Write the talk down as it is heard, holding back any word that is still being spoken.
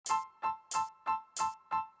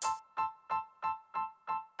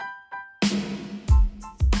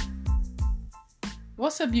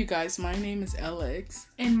What's up, you guys? My name is Alex.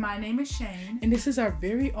 And my name is Shane. And this is our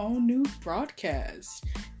very own new broadcast.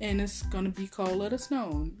 And it's going to be called Let Us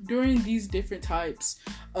Know. During these different types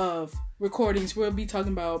of recordings, we'll be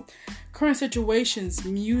talking about current situations,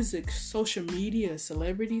 music, social media,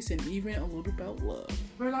 celebrities, and even a little about love.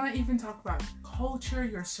 We're going to even talk about culture,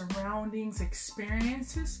 your surroundings,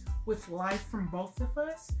 experiences with life from both of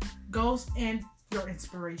us, goals, and your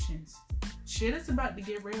inspirations. Shit is about to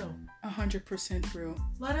get real. 100% real.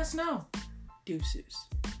 Let us know. Deuces.